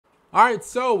Alright,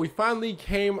 so we finally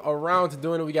came around to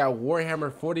doing it. We got Warhammer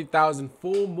 40,000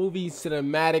 full movie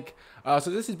cinematic. So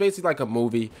this is basically like a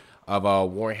movie of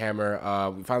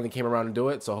Warhammer. We finally came around to do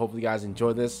it, so hopefully you guys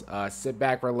enjoy this. Sit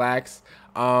back, relax.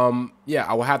 Yeah,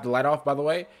 I will have the light off, by the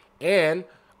way. And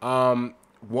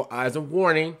as a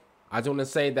warning, I just want to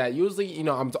say that usually,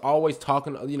 I'm always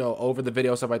talking, over the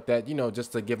video, stuff like that,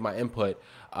 just to give my input.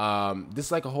 This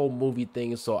is like a whole movie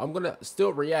thing, so I'm going to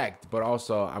still react, but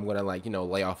also I'm going to, like,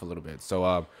 lay off a little bit.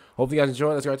 So, hopefully you guys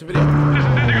enjoy it. Let's go right to the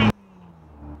video.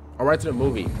 All right, to the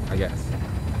movie, I guess.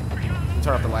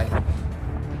 Turn off the light.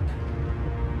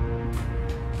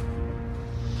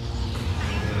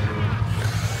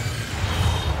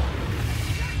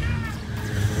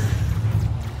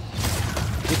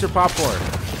 Get your popcorn.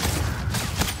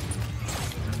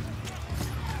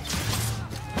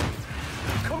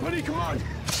 Company command!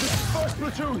 This is first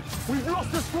platoon! We've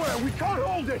lost the square! We can't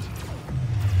hold it!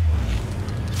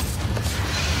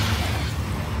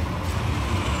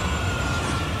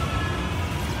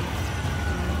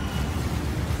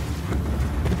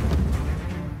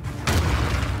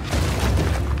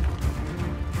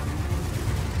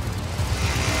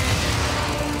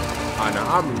 I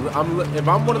know, if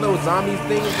I'm one of those zombies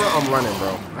things, bro, I'm running,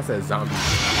 bro. I said zombie.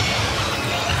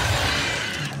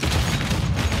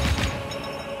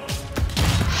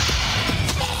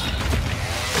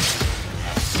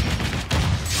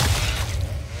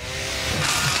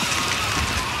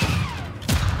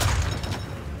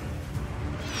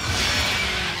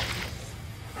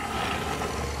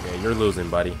 Yeah, you're losing,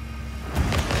 buddy.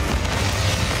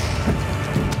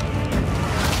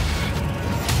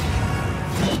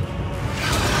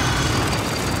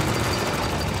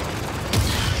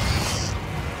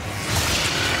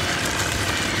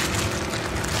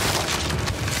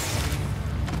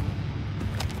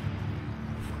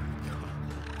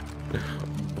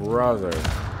 Brother.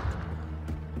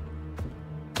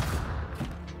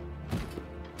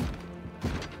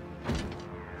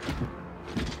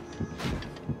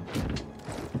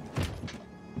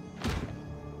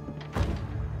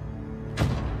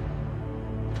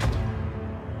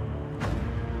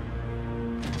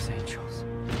 These angels.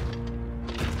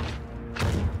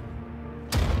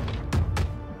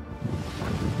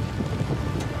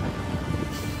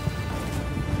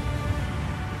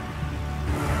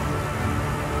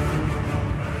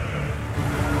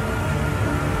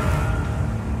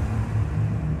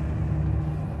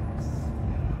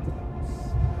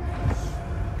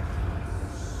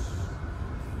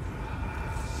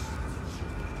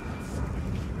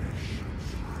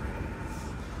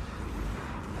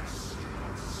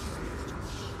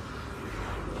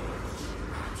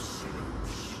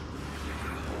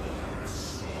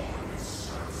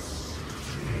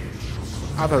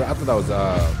 I thought that was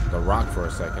The Rock for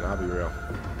a second. I'll be real.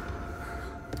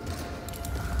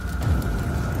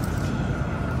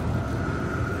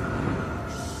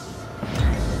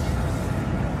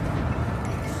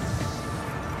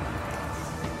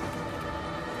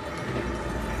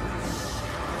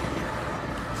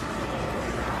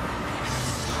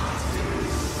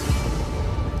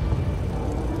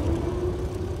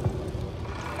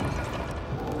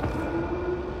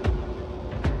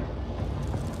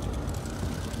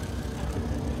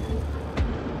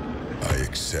 I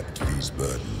accept these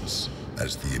burdens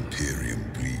as the Imperium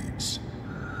bleeds.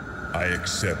 I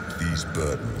accept these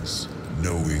burdens,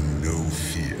 knowing no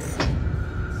fear.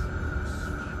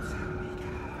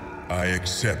 I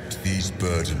accept these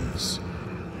burdens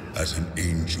as an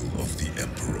angel of the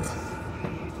Emperor.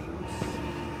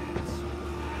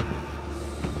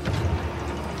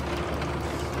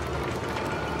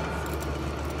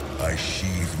 I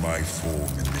sheathe my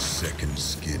form in this second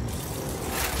skin.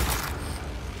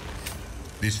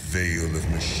 This veil of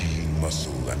machine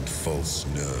muscle and false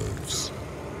nerves.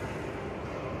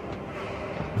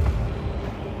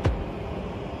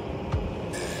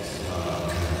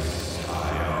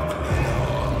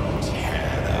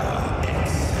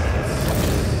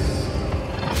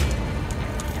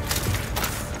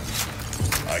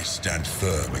 I stand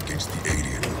firm against the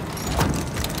alien,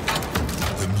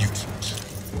 the mutant,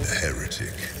 the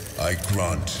heretic. I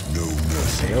grant no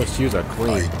mercy. Hey, those shoes are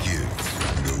clean. I give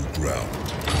no ground.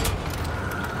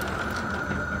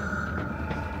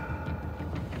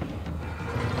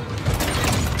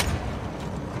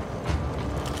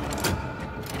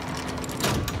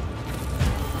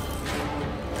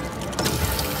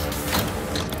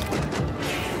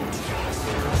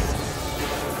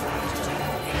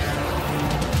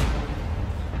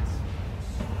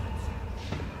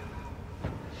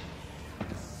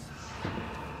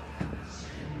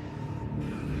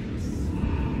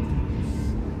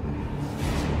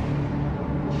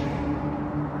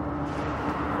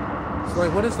 So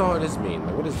like, what does all this mean?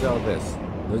 Like, what is all this?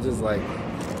 They're just like,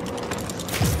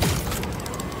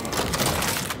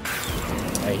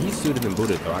 hey, he's suited and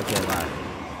booted though. I can't lie.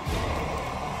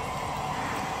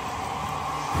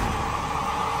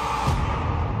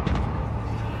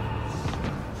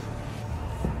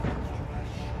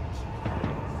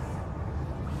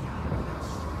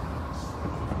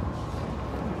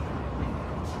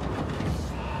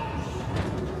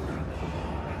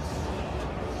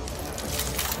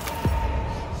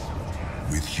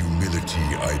 With humility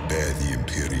I bear the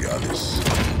Imperialis,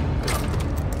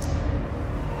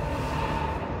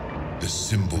 the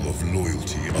symbol of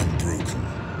loyalty unbroken.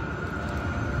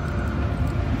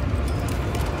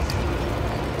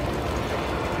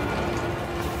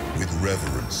 With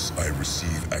reverence I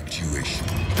receive actuation,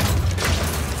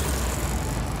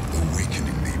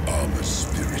 awakening the armored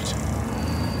spirit.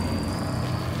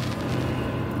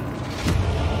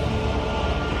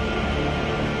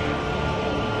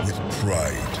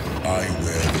 Pride, I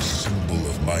wear the symbol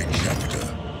of my chapter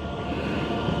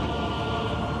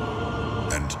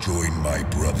and join my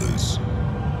brothers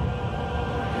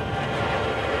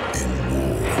in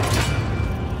war.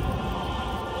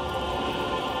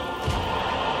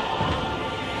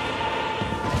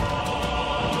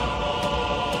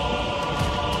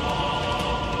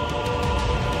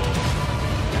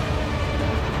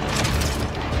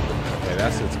 Okay,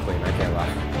 that suit's clean, I can't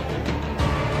lie.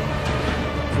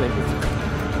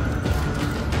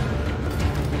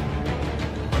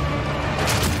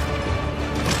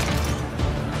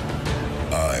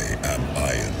 I am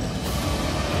iron.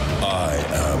 I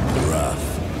am wrath.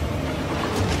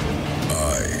 I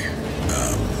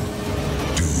am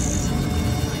doom.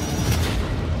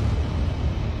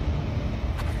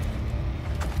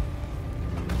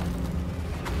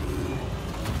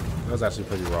 That was actually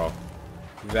pretty raw.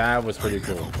 That was pretty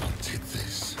cool. I never wanted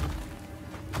this.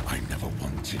 I never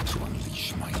wanted to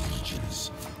unleash my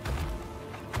legions.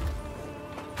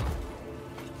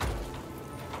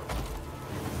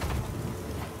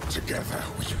 Together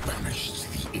we banished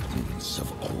the ignorance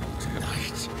of old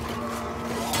night.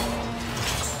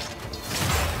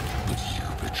 But you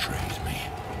betrayed me.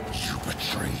 You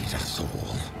betrayed us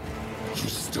all. You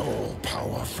stole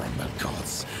power from the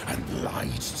gods and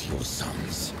lied to your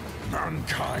sons.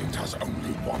 Mankind has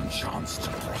only one chance to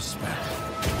prosper.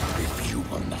 If you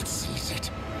will not seize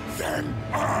it, then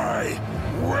I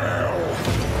will!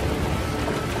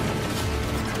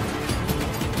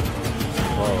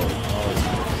 Whoa.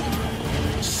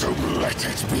 So let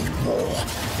it be war.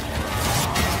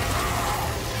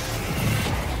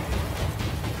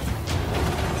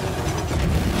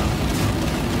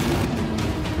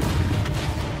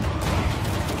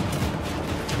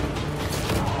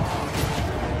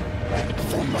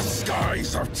 From the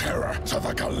skies of terror to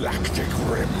the galactic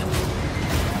rim.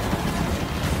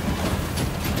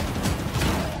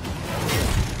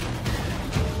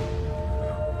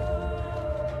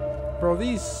 Bro,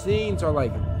 these scenes are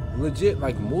like legit,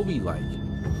 like movie-like.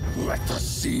 Let the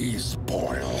seas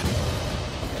boil.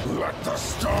 Let the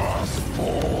stars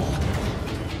fall.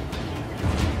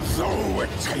 Though it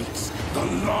takes the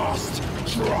last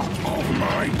drop of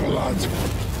my blood,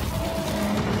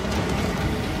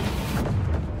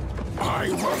 I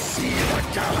will see the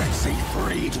galaxy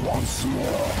freed once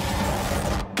more.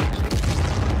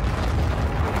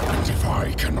 And if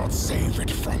I cannot save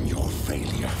it from your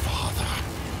failure, Father,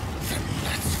 then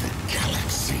let the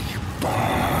galaxy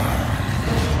burn.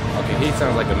 Okay, he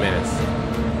sounds like a menace.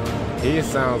 He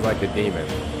sounds like a demon.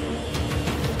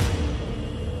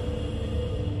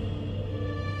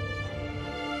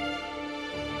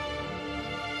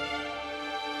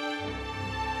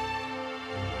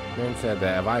 Ben said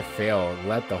that if I fail,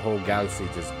 let the whole galaxy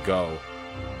just go.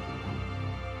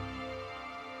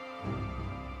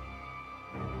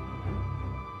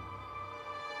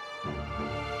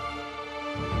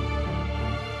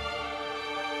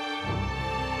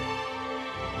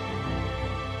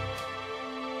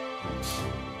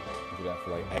 Do that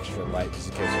for like extra light, just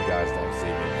in case you guys don't see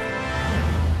me.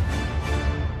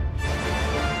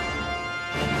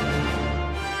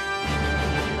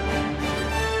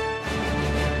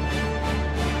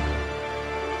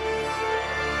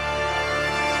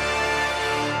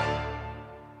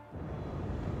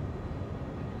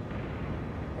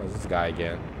 What's this guy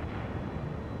again?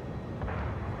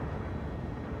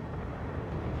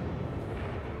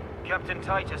 Captain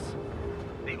Titus,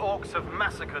 the Orcs have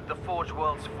massacred the Forge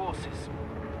World's forces.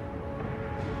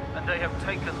 And they have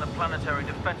taken the planetary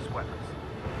defense weapons.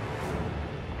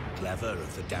 Clever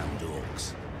of the damned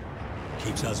Orcs.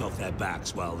 Keeps us off their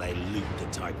backs while they loot the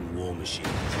Titan war machines.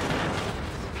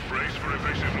 Brace for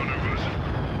evasive maneuvers.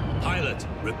 High Pilot,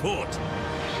 report.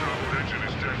 Starboard engine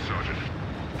is dead, Sergeant.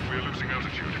 We're losing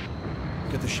altitude.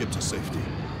 Get the ship to safety.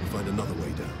 We'll find another way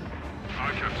down.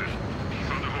 Aye, Captain.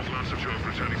 Thunderhawk Lancer 12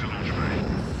 returning to launch bay.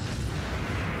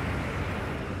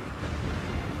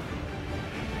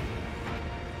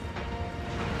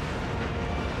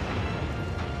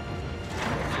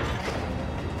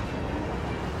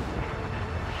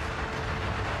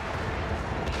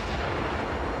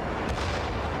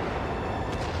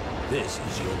 This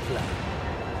is your plan.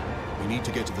 We need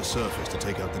to get to the surface to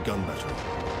take out the gun battery.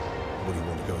 Or do you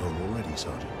want to go home already,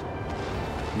 Sergeant?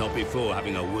 Not before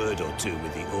having a word or two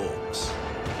with the orcs.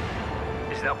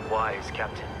 Is that wise,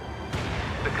 Captain?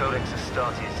 The Codex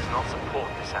Astartes does not support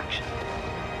this action.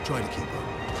 Try to keep up.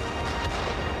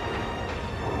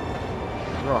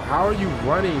 Bro, how are you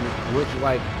running with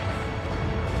like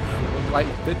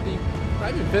 50,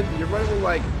 not even 50, you're running with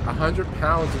like 100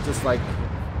 pounds of just like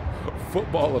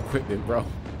football equipment, bro.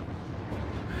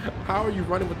 How are you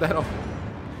running with that on?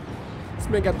 This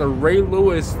man got the Ray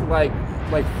Lewis like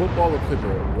football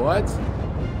equipment. What?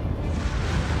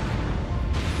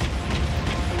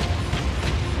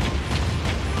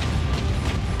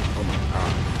 Oh my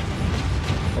god.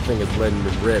 That thing is letting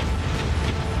me rip.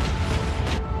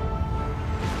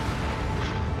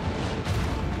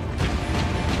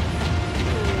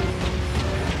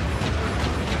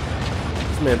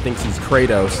 This man thinks he's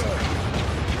Kratos.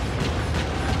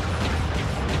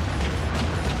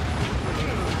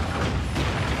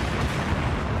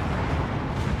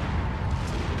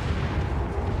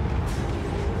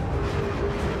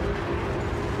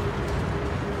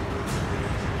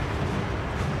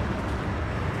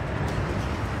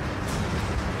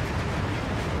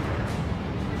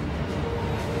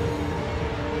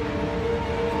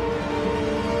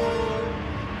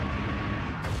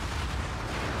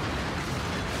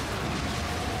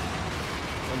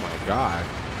 God.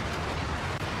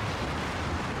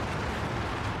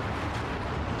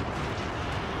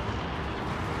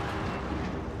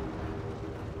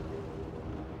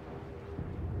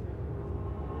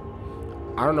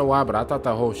 I don't know why, but I thought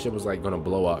that whole shit was like gonna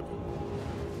blow up.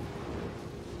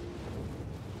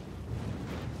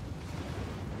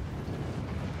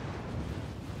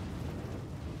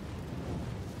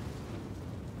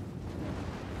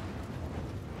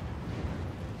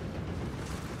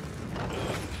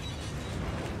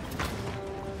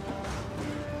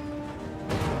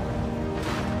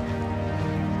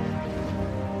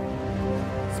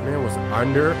 Man was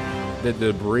under the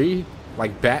debris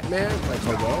like Batman, like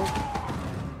hello.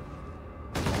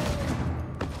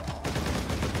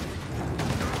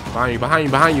 Behind you, behind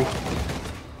you, behind you.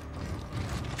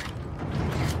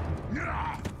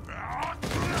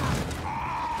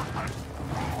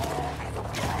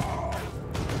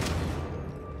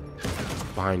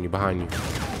 Behind you, behind you.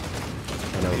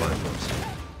 Oh, never mind.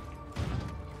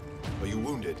 Are you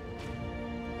wounded?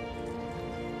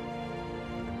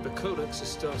 The Codex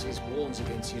Astartes warns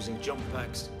against using jump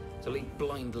packs to leap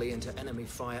blindly into enemy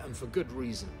fire, and for good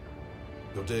reason.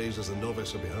 Your days as a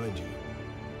novice are behind you.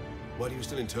 Why do you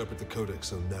still interpret the Codex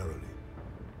so narrowly?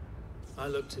 I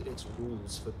looked at its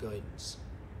rules for guidance.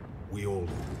 We all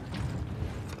do.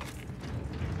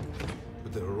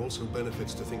 But there are also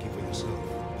benefits to thinking for yourself,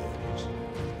 Beatrice.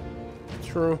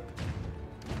 True.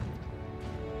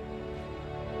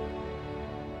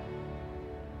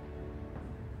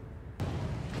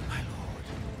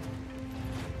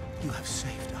 You have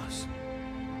saved us.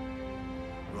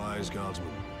 Rise, Guardsmen.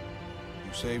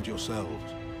 You saved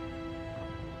yourselves.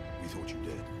 We thought you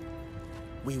dead.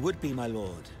 We would be, my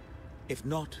lord, if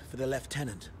not for the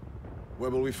Lieutenant. Where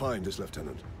will we find this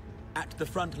Lieutenant? At the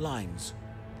front lines.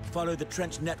 Follow the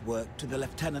trench network to the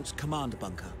Lieutenant's command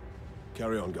bunker.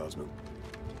 Carry on, Guardsmen.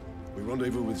 We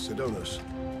rendezvous with Sidonis,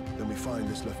 then we find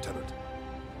this Lieutenant.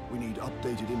 We need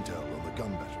updated intel on the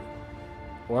gun battery.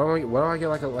 Why don't I get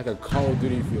like a Call of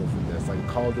Duty feel from this, like a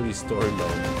Call of Duty story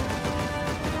mode?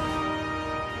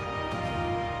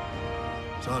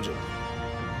 Sergeant,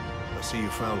 I see you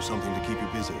found something to keep you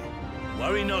busy.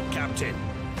 Worry not, Captain.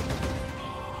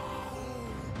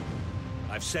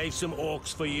 I've saved some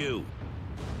orcs for you.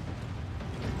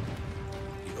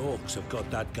 The orcs have got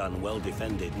that gun well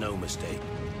defended, no mistake.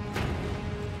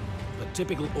 But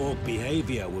typical orc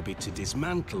behavior would be to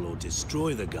dismantle or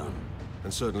destroy the gun.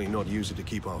 And certainly not use it to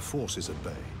keep our forces at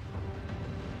bay.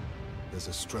 There's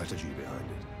a strategy behind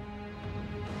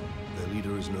it. Their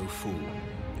leader is no fool.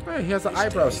 Hey, he has an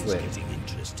eyebrow slit. Getting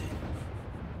interesting.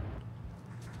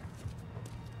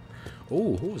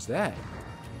 Oh, who was that?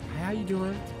 How you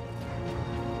doing?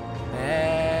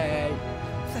 Hey.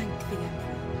 Thank the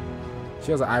Emperor.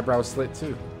 She has an eyebrow slit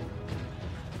too.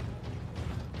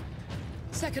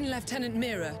 Second Lieutenant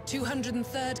Mira,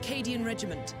 203rd Cadian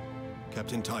Regiment.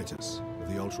 Captain Titus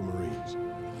of the Ultramarines.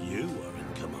 You are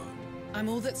in command. I'm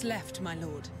all that's left, my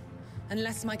lord.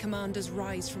 Unless my commanders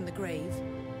rise from the grave.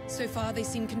 So far, they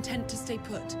seem content to stay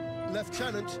put.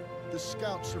 Lieutenant, the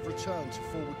scouts have returned to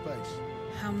forward base.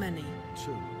 How many?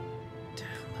 2. Damn.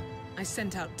 I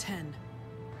sent out 10.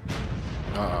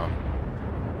 Uh-oh.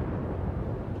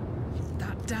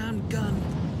 That damn gun.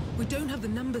 We don't have the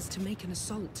numbers to make an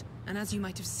assault. And as you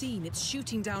might have seen, it's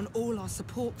shooting down all our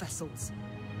support vessels.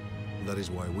 That is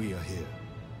why we are here.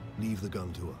 Leave the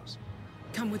gun to us.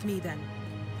 Come with me, then.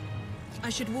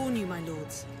 I should warn you, my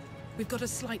lords. We've got a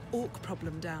slight orc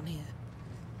problem down here.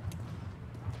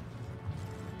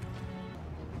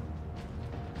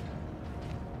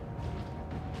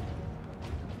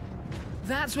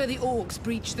 That's where the orcs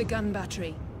breached the gun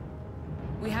battery.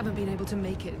 We haven't been able to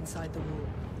make it inside the wall.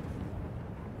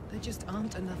 There just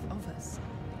aren't enough of us.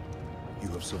 You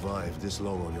have survived this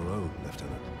long on your own,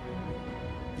 Lieutenant.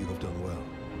 You have done well.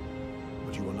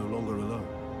 But you are no longer alone.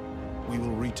 We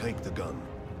will retake the gun.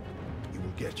 You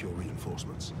will get your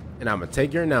reinforcements. And I'm gonna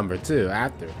take your number too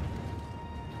after.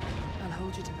 I'll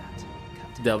hold you to that,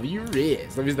 Captain. W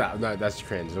Riz. Let me stop. No, that's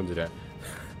cringe. Don't do that.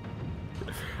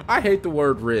 I hate the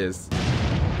word Riz.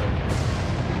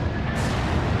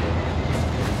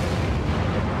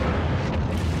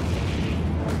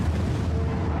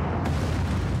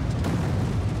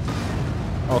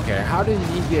 Okay, how did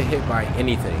he get hit by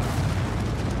anything?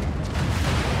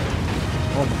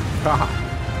 Oh my god.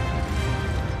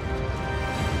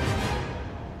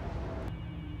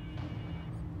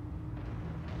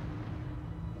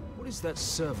 What is that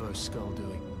servo skull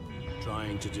doing?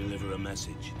 Trying to deliver a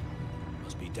message.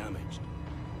 Must be damaged.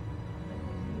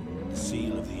 The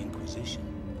seal of the Inquisition.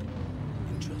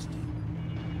 Interesting.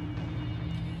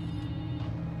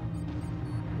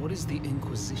 What is the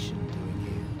Inquisition doing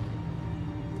here?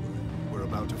 We're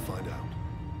about to find out.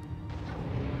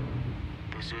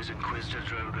 This is Inquisitor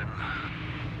Drogan.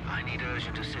 I need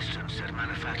urgent assistance at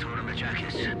Manufactorum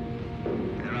Majakis.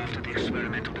 They're after the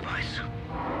experimental device.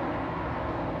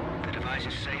 The device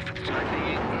is safe for the time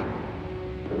being.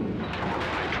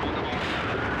 I've drawn them off.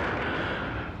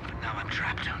 But now I'm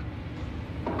trapped.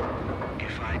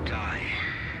 If I die,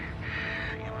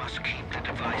 you must keep the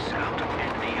device out of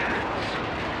enemy hands.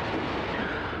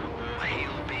 Or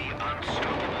he'll be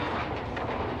unstoppable.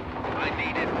 I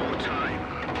needed more time.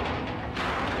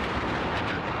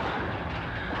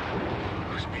 I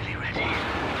was nearly ready.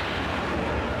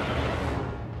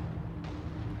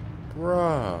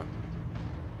 Bruh.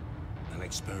 An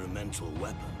experimental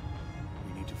weapon.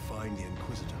 We need to find the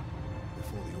Inquisitor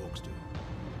before the orcs do.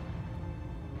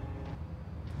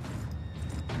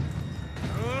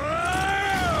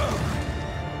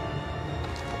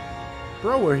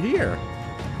 Bro, we're here.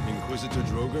 Inquisitor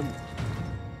Drogan?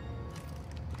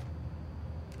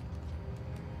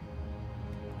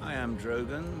 I am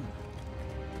Drogan.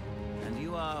 And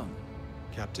you are?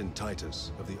 Captain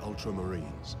Titus of the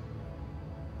Ultramarines.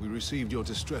 We received your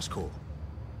distress call,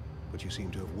 but you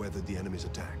seem to have weathered the enemy's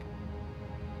attack.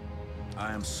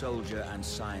 I am soldier and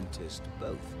scientist,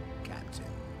 both,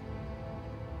 Captain.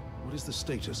 What is the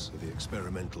status of the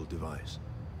experimental device?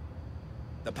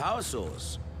 The power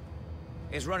source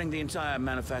is running the entire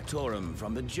Manufactorum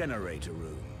from the generator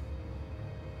room.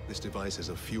 This device is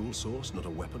a fuel source, not a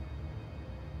weapon?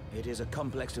 It is a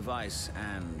complex device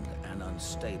and an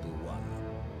unstable one.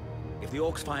 If the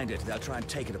orcs find it, they'll try and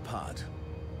take it apart.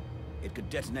 It could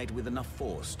detonate with enough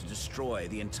force to destroy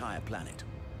the entire planet.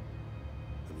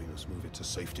 Then we must move it to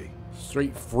safety.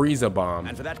 Straight freezer bomb.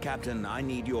 And for that, Captain, I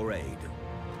need your aid.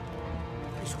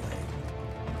 This way.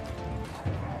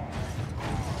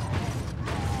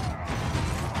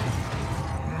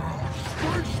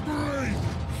 Space Marine!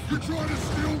 You trying to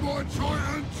steal my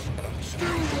Titans?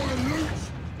 Steal my loot?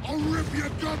 I'll rip your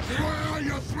guts right out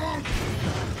your throat!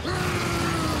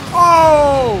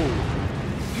 Oh!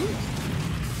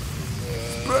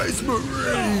 Space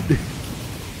Marine! The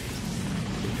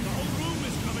whole room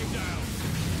is coming down.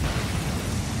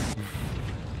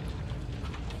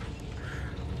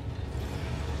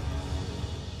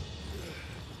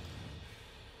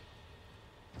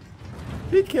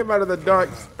 He came out of the dark.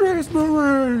 Space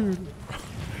Marine!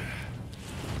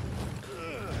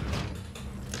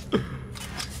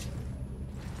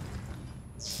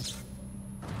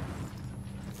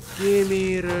 Give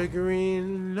me the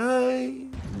green light.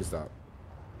 Let me stop.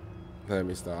 Let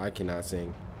me stop. I cannot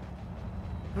sing.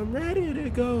 I'm ready to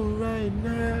go right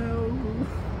now.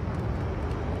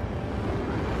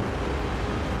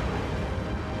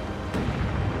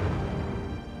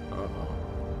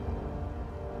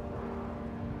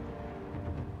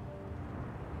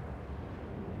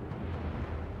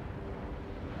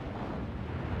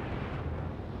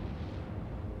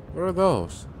 What are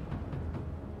those?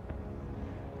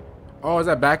 Oh, is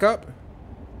that backup?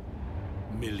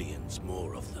 Millions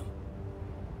more of them.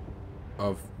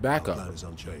 Of Our backup. plan is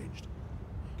unchanged.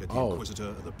 Get the Oh. Inquisitor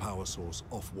and the power source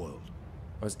off-world.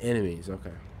 Those enemies,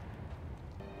 okay.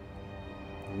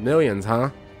 Millions,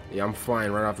 huh? Yeah, I'm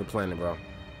flying right off the planet, bro.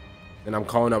 And I'm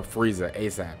calling up Frieza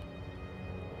ASAP.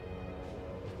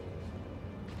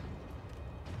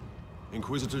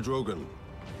 Inquisitor Drogon,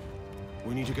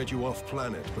 we need to get you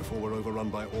off-planet before we're overrun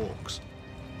by orcs.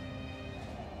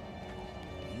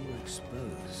 You were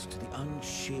exposed to the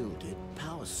unshielded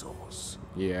power source.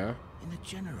 Yeah. In the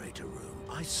generator room,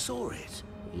 I saw it.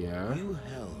 Yeah. You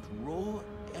held raw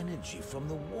energy from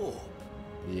the warp.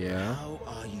 Yeah. How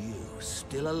are you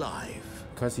still alive?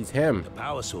 Because he's him. The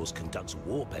power source conducts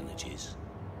warp energies.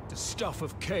 The stuff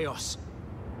of chaos.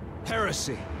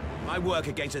 Heresy. My work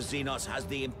against the Xenos has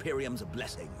the Imperium's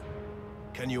blessing.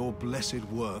 Can your blessed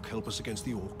work help us against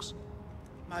the orcs?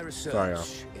 My research Sorry,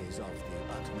 is of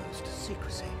the utmost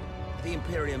secrecy. The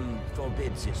Imperium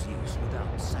forbids its use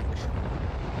without sanction.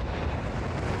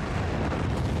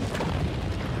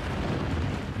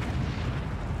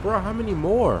 Bro, how many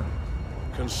more?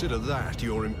 Consider that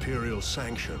your Imperial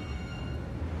sanction.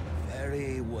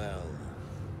 Very well.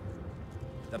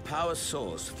 The power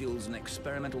source fuels an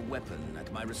experimental weapon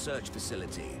at my research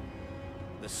facility.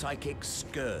 The Psychic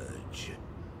Scourge.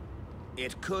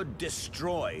 It could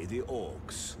destroy the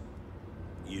orcs.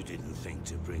 You didn't think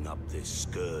to bring up this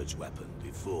scourge weapon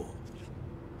before.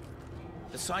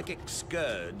 The Psychic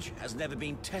Scourge has never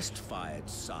been test-fired,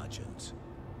 Sergeant.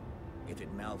 If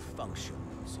it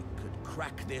malfunctions, it could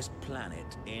crack this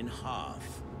planet in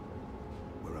half.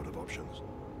 We're out of options.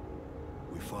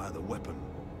 We fire the weapon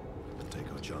and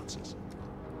take our chances.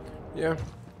 Yeah.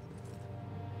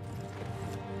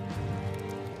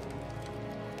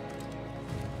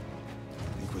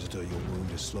 Inquisitor, your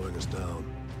wound is slowing us down.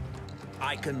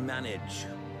 I can manage.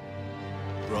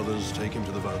 Brothers, take him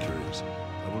to the Valkyries.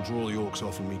 I will draw the orcs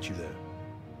off and meet you there.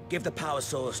 Give the power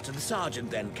source to the Sergeant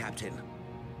then, Captain.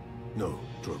 No,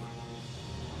 Drogon.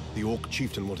 The Orc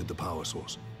chieftain wanted the power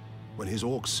source. When his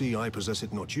orcs see I possess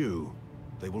it, not you,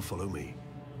 they will follow me.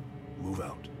 Move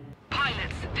out.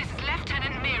 Pilots, this is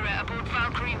Lieutenant Mira aboard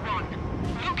Valkyrie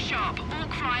 1. Look sharp,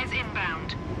 Orc flyers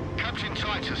inbound. Captain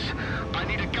Titus, I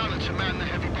need a gunner to man the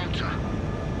heavy bolter.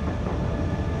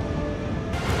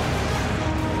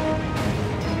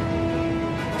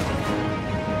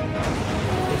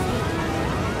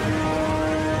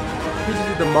 He just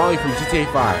did the Molly from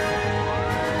GTA 5.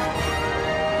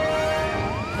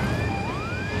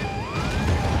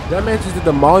 That man just did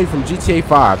the Molly from GTA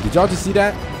 5. Did y'all just see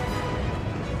that?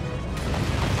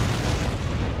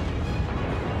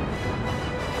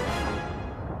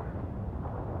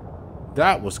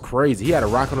 That was crazy. He had a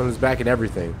rocket on his back and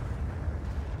everything.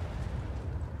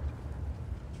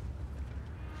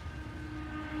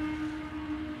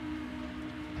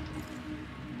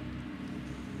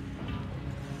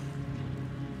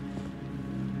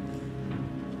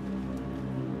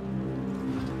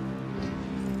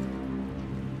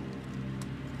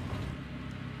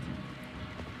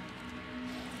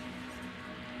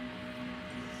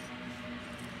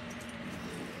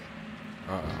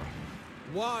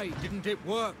 Why didn't it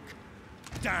work?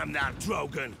 Damn that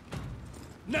Drogon!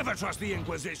 Never trust the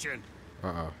Inquisition!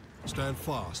 Stand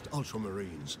fast,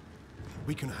 Ultramarines.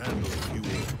 We can handle a few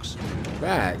orcs.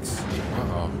 Facts.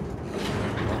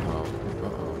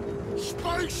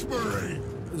 Space Marine!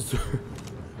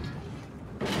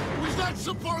 Was that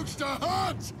supposed to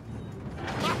hurt?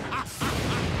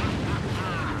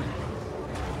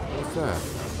 What's that?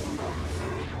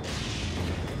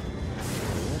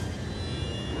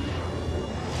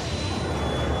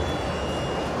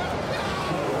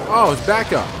 Oh, it's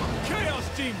backup. Chaos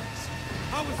demons!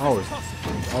 How is Oh, this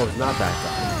possible? Oh, it's not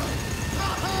backup.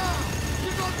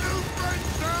 You got new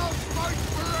friends now, Space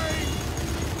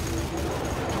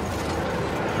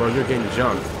Marine! Bro, you're getting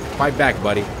jumped. Fight back,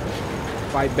 buddy.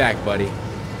 Fight back, buddy.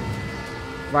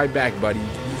 Fight back, buddy. You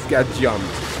just got jumped.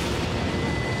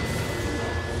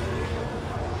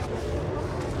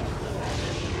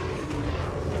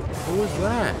 Who was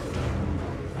that?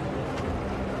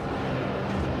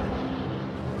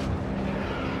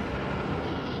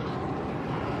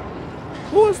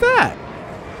 Who was that?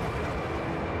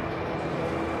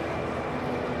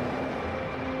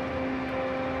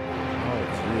 Oh,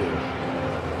 gee.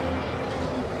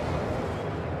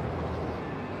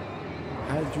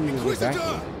 How did you even get back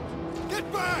here? Get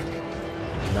back!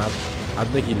 Nah, I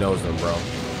think he knows them, bro.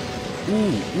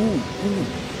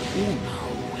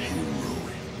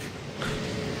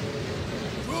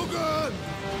 Drogon!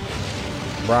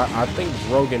 Bro, I think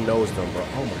Drogon knows them, bro.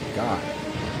 Oh my god.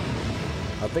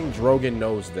 I think Drogon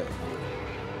knows them.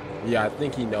 Yeah, I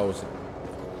think he knows it.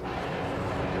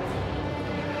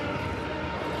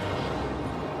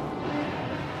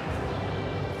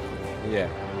 Yeah.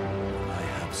 I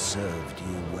have served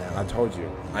you well. I told you.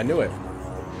 I knew it.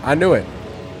 I knew it.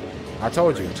 I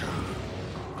told you.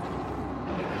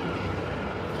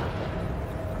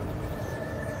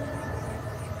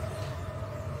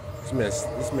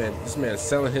 This man's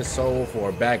selling his soul for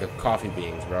a bag of coffee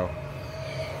beans, bro.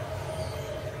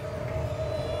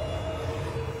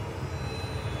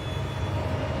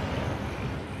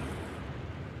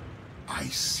 I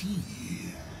see.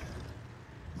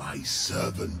 My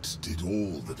servant did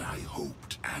all that I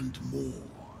hoped and more.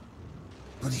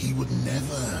 But he would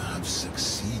never have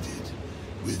succeeded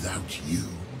without you.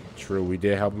 True, we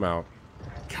did help him out.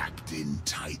 Captain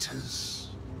Titus.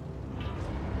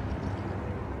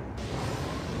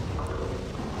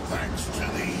 Thanks to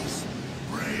these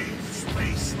brave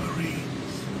space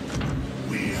marines,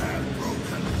 we have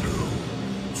broken through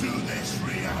to this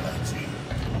reality.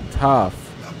 Tough.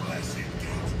 The blessed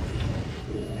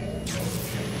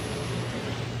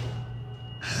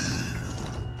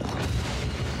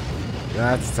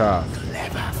That's tough.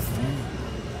 Clever fool.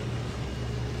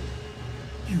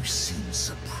 You seem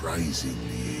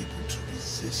surprisingly able to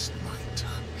resist my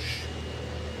touch,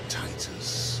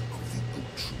 Titus of the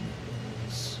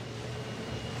Ultramarines.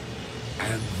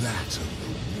 And that of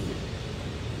the war,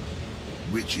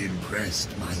 which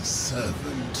impressed my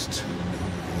servant to no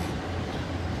end.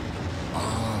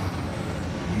 Ah,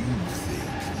 you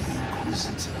think the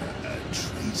Inquisitor a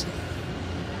traitor,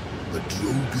 but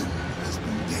Drogon has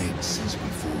been dead since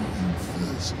before you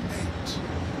first met.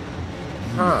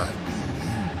 You have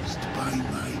been used by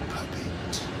my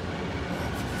puppet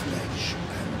of flesh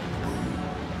and bone.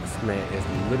 This man is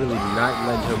literally not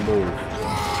letting him move.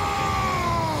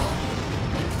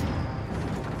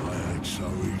 I ain't so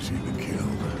easy to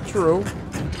kill. True.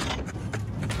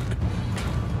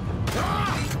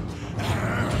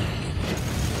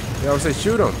 Yo, I say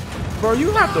shoot him. Bro,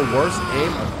 you have the worst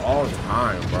aim of all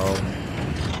time, bro.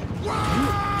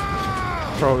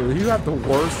 You have the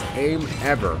worst aim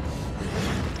ever.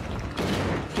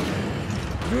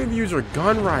 You didn't even use your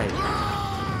gun right.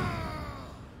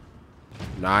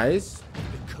 Nice.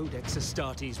 The Codex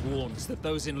Astartes warns that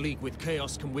those in league with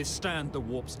Chaos can withstand the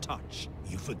warp's touch.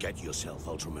 You forget yourself,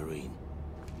 Ultramarine.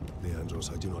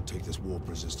 Leandros, I do not take this warp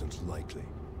resistance lightly.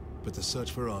 But the search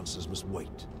for answers must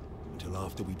wait until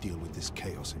after we deal with this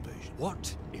Chaos invasion.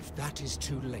 What if that is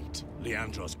too late?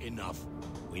 Leandros, enough.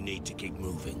 We need to keep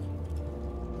moving.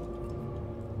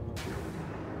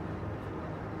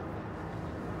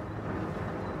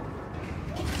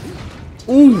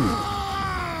 Ooh!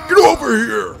 Get over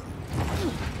here!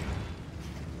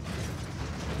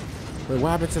 Wait, what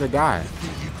happened to the guy?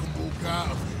 You can walk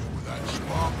out of here with that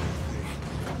sparkle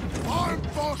thing. I'm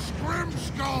Boss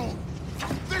Grimskull!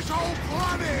 This whole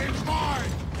planet is mine!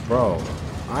 Bro,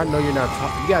 I know you're not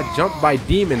talking. You got jumped by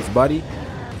demons, buddy.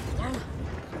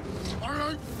 I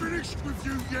ain't finished with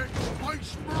you yet,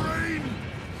 Space Marine!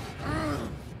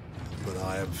 But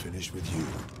I am finished with you,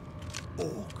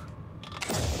 Orc.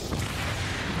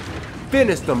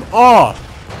 Finished them off.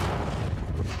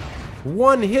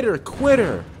 One hitter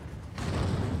quitter.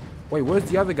 Wait, where's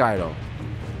the other guy though?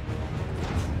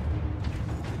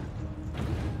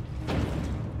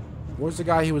 Where's the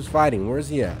guy he was fighting? Where's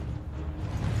he at?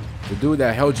 The dude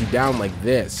that held you down like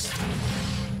this.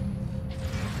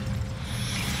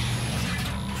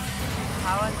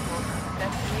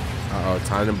 Uh-oh,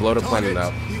 time to blow the planet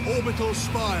up. The orbital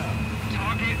spire.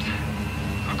 Target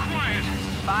acquired.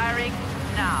 Firing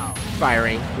now.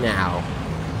 Firing now.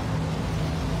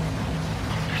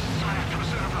 Messiah,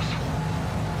 preserve us.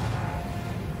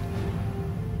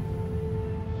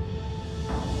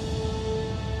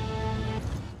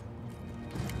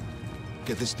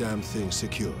 Get this damn thing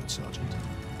secured, Sergeant.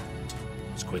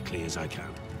 As quickly as I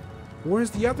can.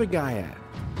 Where's the other guy at?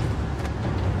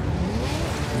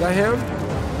 Is that him?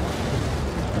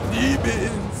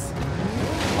 Demons.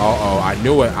 Uh-oh, I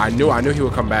knew it. I knew he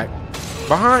would come back.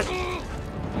 Behind.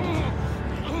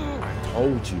 I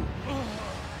told you.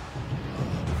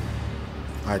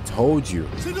 I told you.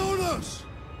 Sinonos!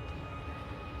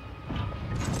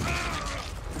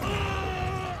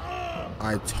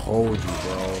 I told you,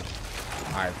 bro.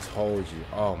 I told you.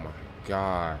 Oh my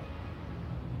god.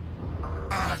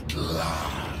 At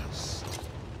last.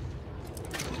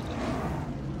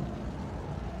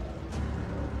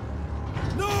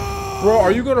 No! Bro,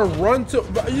 are you gonna run to?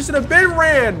 You should have been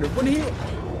ran when he.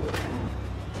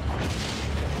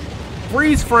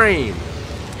 Freeze frame.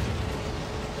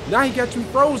 Now he got you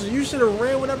frozen. You should have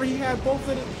ran whenever he had both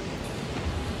of them.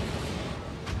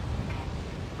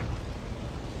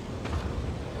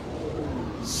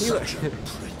 Such a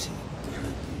pretty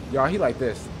y'all, he like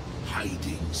this.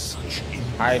 Hiding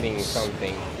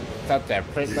something. Such a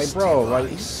pretty, like, bro, like,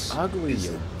 he's ugly. Is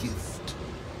a gift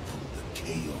from the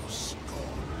Chaos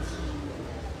Gods.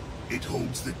 It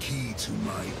holds the key to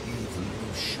my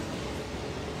evolution,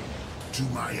 to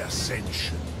my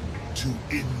ascension, to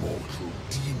immortal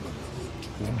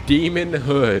demonhood.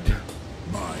 Demonhood.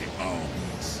 My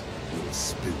armies will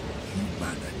spill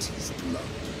humanity's blood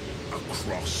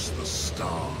across the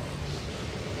stars.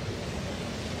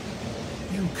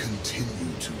 You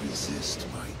continue to resist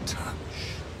my touch.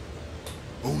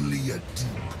 Only a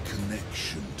deep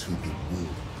connection to the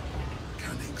warp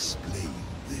can explain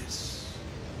this.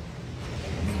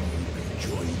 Will you be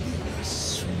joining us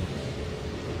soon,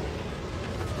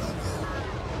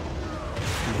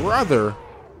 Brother?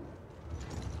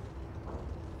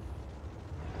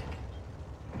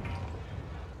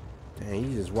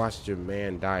 Dang, you just watched your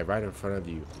man die right in front of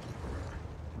you.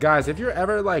 Guys, if you're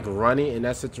ever like running in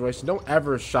that situation, don't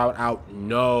ever shout out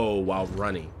no while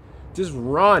running. Just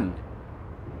run.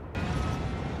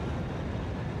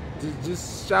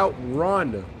 Just shout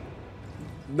run.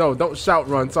 No, don't shout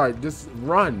run. Sorry, just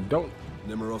run. Don't.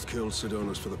 Nemeroth killed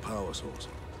Sidonus for the power source.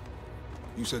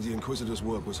 You said the Inquisitor's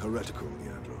work was heretical,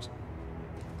 Leandros.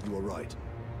 You were right.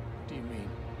 What do you mean?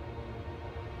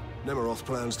 Nemeroth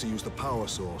plans to use the power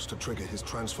source to trigger his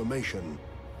transformation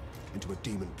into a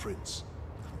demon prince.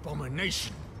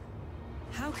 Abomination!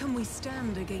 How can we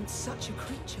stand against such a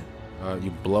creature?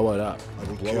 You blow it up. I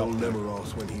will kill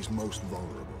Nemeroth when he's most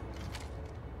vulnerable.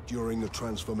 During the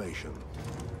transformation.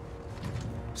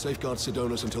 Safeguard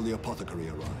Sidonus until the apothecary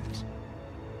arrives.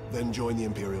 Then join the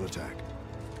Imperial attack.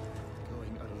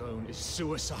 Going alone is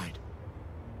suicide.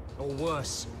 Or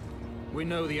worse, we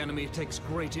know the enemy takes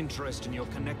great interest in your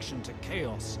connection to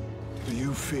Chaos. Do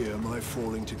you fear my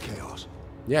falling to Chaos?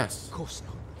 Yes. Of course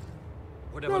not.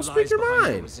 Whatever No, lies speak your behind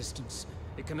mind. your resistance,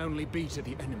 it can only be to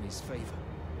the enemy's favor.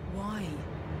 Why?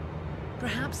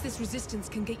 Perhaps this resistance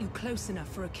can get you close enough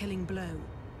for a killing blow.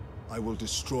 I will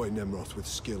destroy Nemeroth with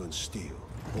skill and steel,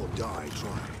 or die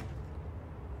trying.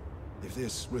 If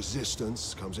this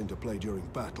resistance comes into play during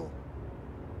battle,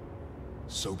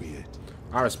 so be it.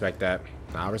 I respect that.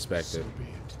 I respect it. Be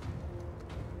it.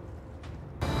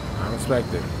 I respect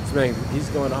it. This man, he's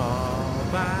going all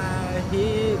by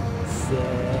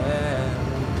himself.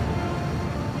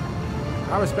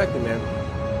 I respect it, man.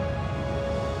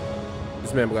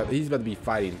 This man, he's about to be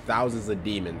fighting thousands of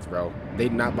demons, bro. They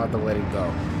not about to let him go.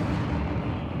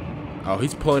 Oh,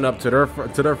 he's pulling up to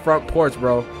their front porch,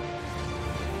 bro.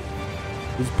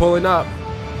 He's pulling up.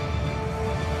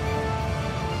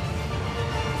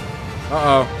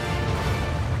 Uh-oh.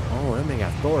 Oh, that man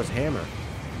got Thor's hammer.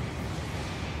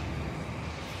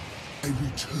 I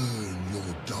return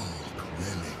your dark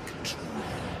relic to you.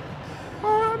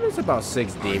 Oh, it's about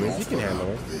 6 demons. You can handle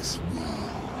it. This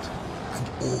world and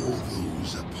all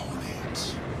those upon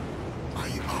it. I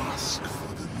ask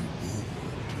for the reward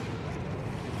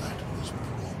that was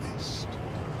promised.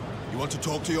 You want to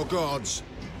talk to your gods?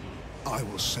 I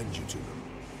will send you to them.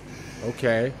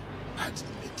 Okay.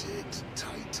 Admit it,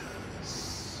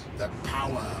 Titus. The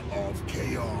power of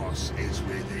chaos is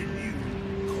within you,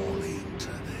 calling to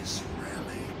this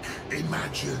relic.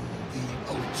 Imagine the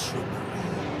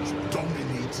Ultramarines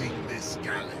dominating this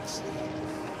galaxy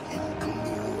in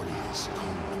glorious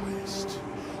conquest,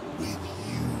 with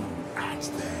you at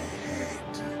their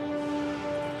head.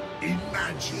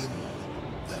 Imagine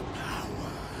the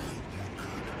power you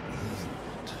could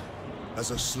wield. As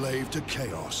a slave to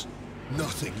chaos,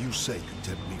 nothing you say can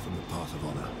tempt me from the path of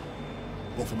honor,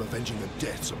 or from avenging the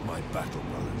deaths of my battle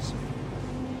brothers.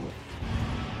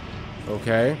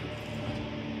 Okay.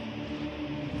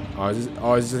 Oh,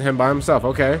 it's just him by himself.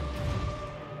 Okay.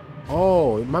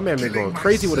 Oh, my man been going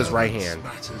crazy with his right hand.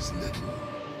 Matters little.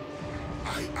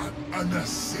 I am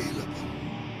unassailable.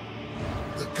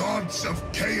 The gods of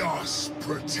chaos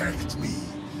protect me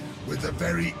with the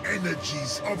very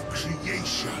energies of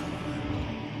creation.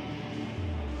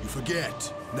 You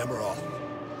forget, Nemeroth.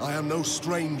 I am no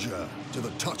stranger to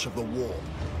the touch of the warp.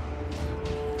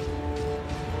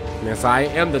 Yes, I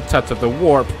am the touch of the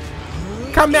warp.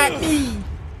 Come at me!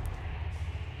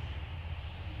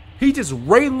 He just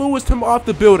Ray Lewis'd him off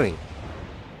the building.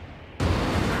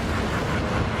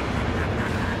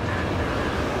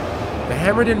 The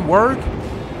hammer didn't work?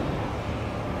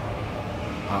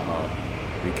 Uh-oh.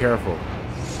 Be careful.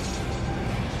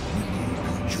 Will you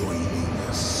be joining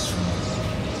us soon?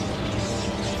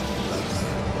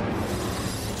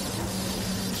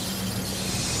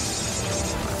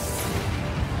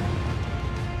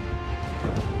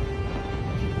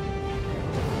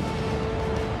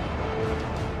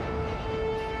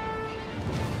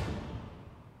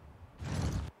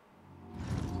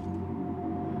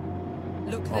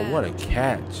 Look Oh, there, what a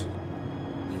Lieutenant. catch.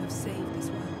 You have saved this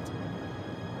world.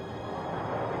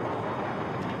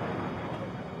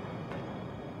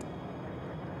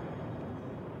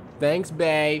 Thanks,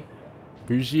 bae.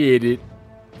 Appreciate it.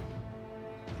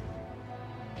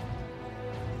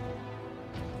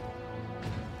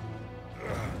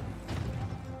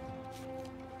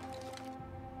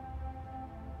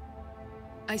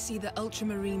 I see the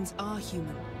Ultramarines are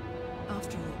human,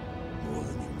 after all. More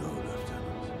than you know, Lieutenant.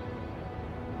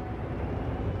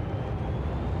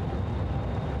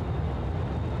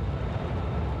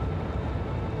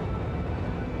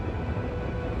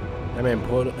 That man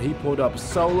pulled up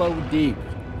solo deep.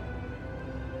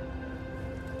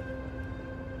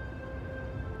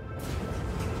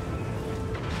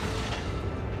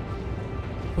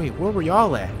 Wait, where were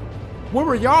y'all at? Where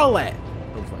were y'all at?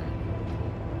 I'm fine.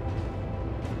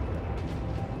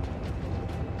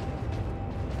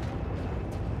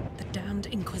 The damned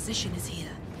Inquisition is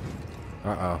here.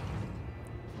 Uh-oh.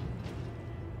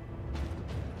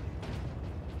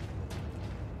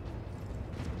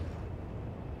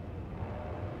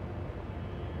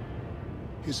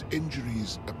 His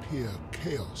injuries appear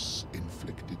chaos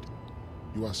inflicted.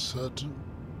 You are certain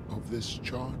of this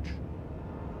charge?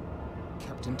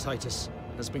 Captain Titus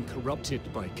has been corrupted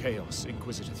by chaos,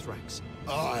 Inquisitor Thrax.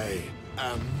 I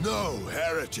am no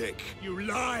heretic. You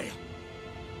lie!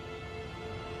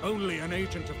 Only an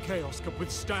agent of chaos could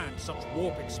withstand such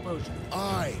warp exposure.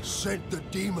 I sent the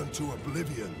demon to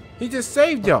oblivion. He just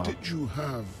saved y'all. Did you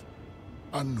have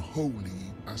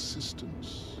unholy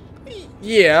assistance?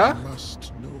 Yeah. You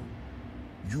must know.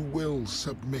 You will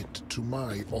submit to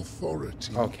my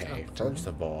authority. Okay, Captain, first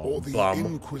of all, or the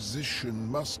Inquisition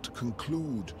must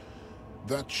conclude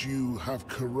that you have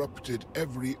corrupted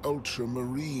every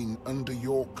Ultramarine under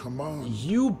your command.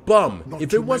 You bum. Not If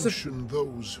to it wasn't mention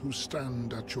those who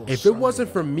stand at your If side. it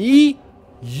wasn't for me,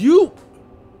 you...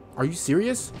 Are you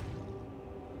serious?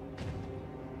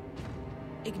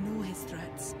 Ignore his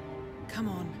threats. Come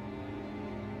on.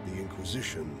 The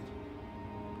Inquisition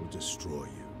will destroy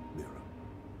you, Mira.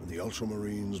 And the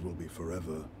Ultramarines will be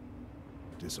forever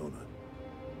dishonored.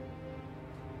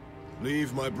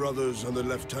 Leave my brothers and the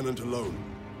Lieutenant alone.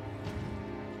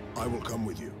 I will come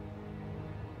with you.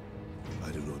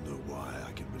 I do not know why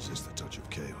I can resist the touch of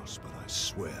chaos, but I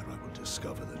swear I will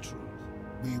discover the truth.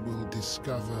 We will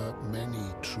discover many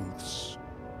truths,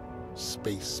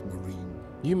 Space Marine.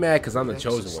 You mad because I'm the Lex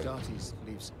chosen one. Astartes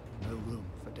leaves no room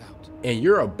for doubt. And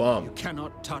you're a bum. You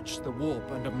cannot touch the warp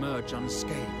and emerge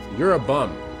unscathed. You're a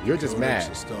bum. You're just mad.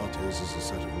 Astartes is a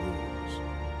set of rules.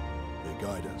 They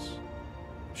guide us,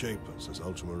 shape us as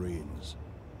Ultramarines,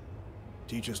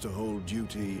 teach us to hold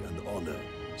duty and honor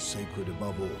sacred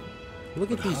above all. Look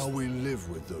at but these. how we live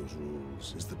with those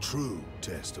rules is the true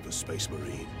test of a Space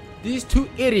Marine. These two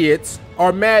idiots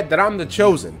are mad that I'm the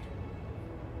chosen.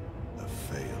 A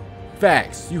fail.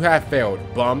 Facts. You have failed,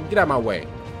 bum. Get out of my way.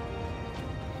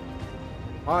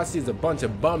 All I see is a bunch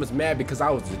of bums mad because I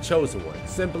was the chosen one.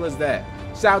 Simple as that.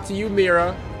 Shout to you,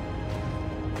 Mira.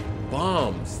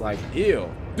 Bums. Like, ew.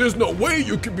 There's no way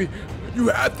you can be... You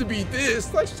have to be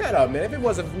this. Like, shut up, man. If it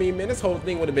wasn't for me, man, this whole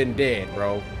thing would have been dead,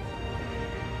 bro.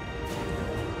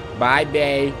 Bye,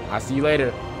 bae. I'll see you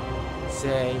later.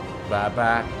 Say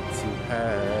bye-bye to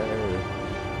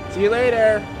her. See you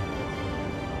later.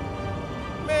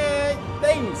 Man,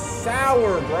 they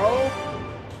sour, bro.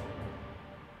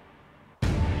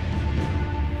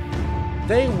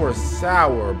 They were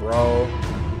sour, bro.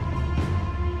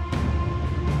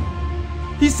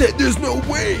 He said there's no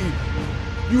way.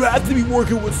 You have to be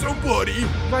working with somebody.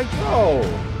 Like, yo,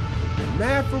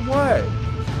 mad for what?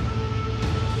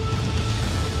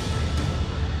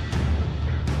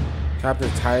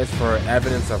 Captain Titus for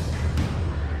evidence of...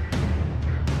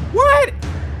 What?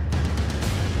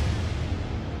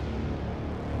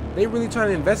 They really trying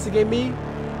to investigate me?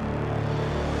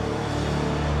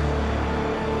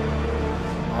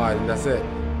 Alright, and that's it.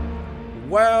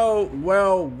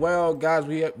 Well, guys,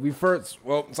 we first...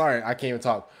 Well, sorry, I can't even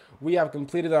talk. We have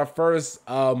completed our first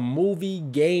movie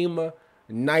game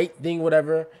night thing,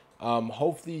 whatever.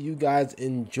 Hopefully you guys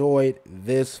enjoyed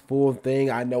this full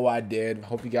thing. I know I did.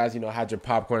 Hope you guys, had your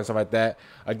popcorn and stuff like that.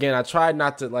 Again, I tried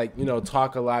not to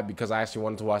talk a lot because I actually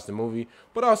wanted to watch the movie,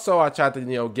 but also I tried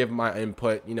to give my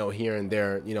input here and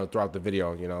there throughout the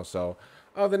video. So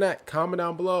other than that, comment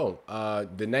down below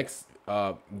the next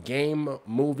game,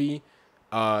 movie,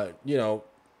 well,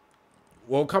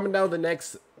 comment down the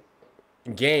next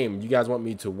game you guys want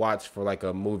me to watch for like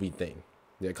a movie thing.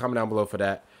 Yeah, comment down below for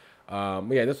that.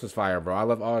 But yeah, this was fire, bro. I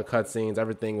love all the cutscenes.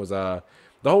 Everything was the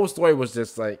whole story was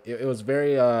just like it was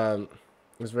very it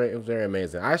was very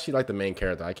amazing. I actually like the main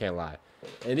character. I can't lie.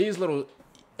 And these little,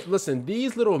 listen,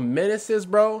 these little menaces,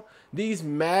 bro. These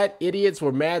mad idiots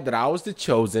were mad that I was the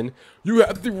chosen. You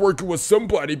have to be working with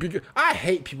somebody because I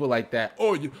hate people like that.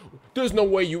 Oh, there's no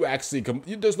way you actually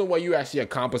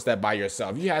accomplish that by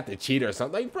yourself. You have to cheat or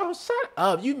something. Like, bro, shut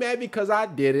up. You mad because I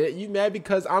did it. You mad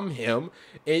because I'm him,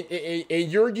 and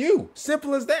you're you.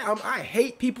 Simple as that. I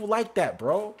hate people like that,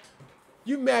 bro.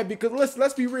 You mad because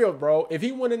let's be real, bro. If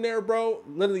he went in there, bro,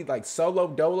 literally like solo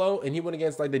dolo, and he went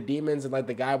against like the demons and like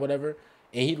the guy, whatever,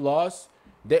 and he lost.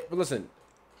 Listen.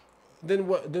 Then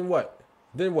what?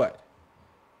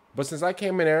 But since I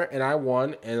came in there and I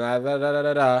won, and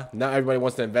now everybody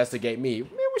wants to investigate me. Man,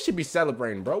 we should be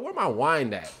celebrating, bro. Where my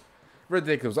wine at?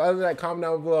 Ridiculous. Other than that, comment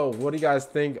down below. What do you guys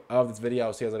think of this video?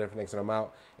 I'll see you guys later for next time I'm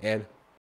out, and